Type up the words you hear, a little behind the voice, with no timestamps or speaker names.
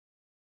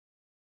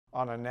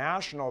On a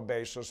national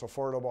basis,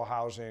 affordable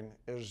housing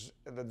is,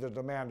 the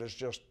demand is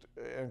just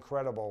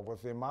incredible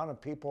with the amount of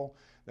people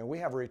that we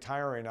have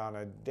retiring on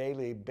a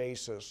daily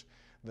basis.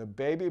 The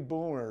baby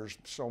boomers,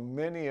 so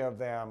many of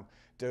them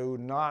do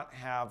not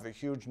have the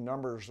huge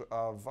numbers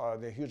of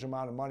the huge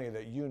amount of money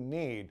that you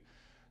need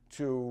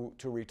to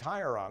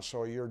retire on.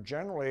 So you're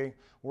generally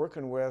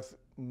working with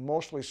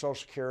mostly Social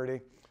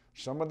Security.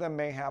 Some of them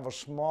may have a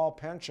small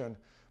pension,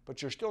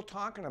 but you're still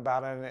talking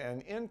about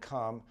an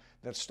income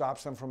that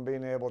stops them from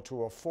being able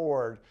to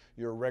afford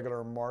your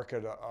regular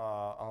market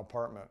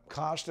apartment.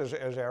 Cost is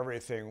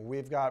everything.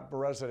 We've got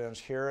residents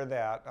here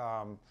that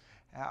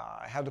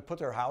had to put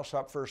their house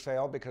up for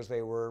sale because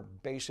they were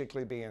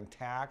basically being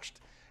taxed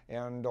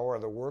and or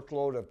the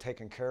workload of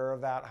taking care of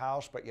that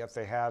house, but yet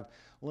they had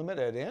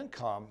limited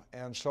income.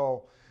 And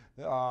so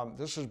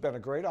this has been a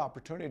great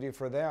opportunity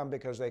for them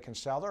because they can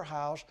sell their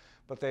house,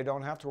 but they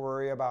don't have to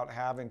worry about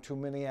having too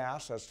many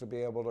assets to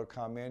be able to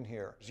come in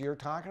here. You're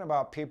talking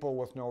about people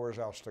with nowhere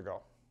else to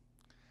go.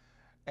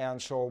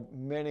 And so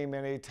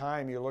many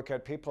times you look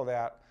at people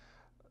that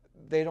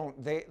they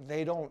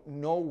don't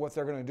know what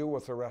they're going to do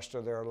with the rest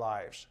of their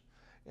lives.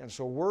 And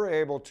so we're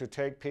able to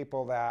take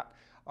people that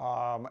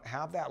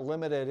have that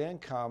limited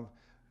income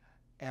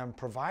and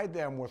provide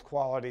them with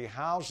quality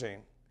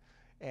housing.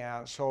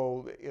 And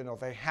so, you know,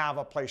 they have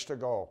a place to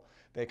go.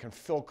 They can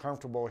feel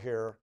comfortable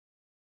here.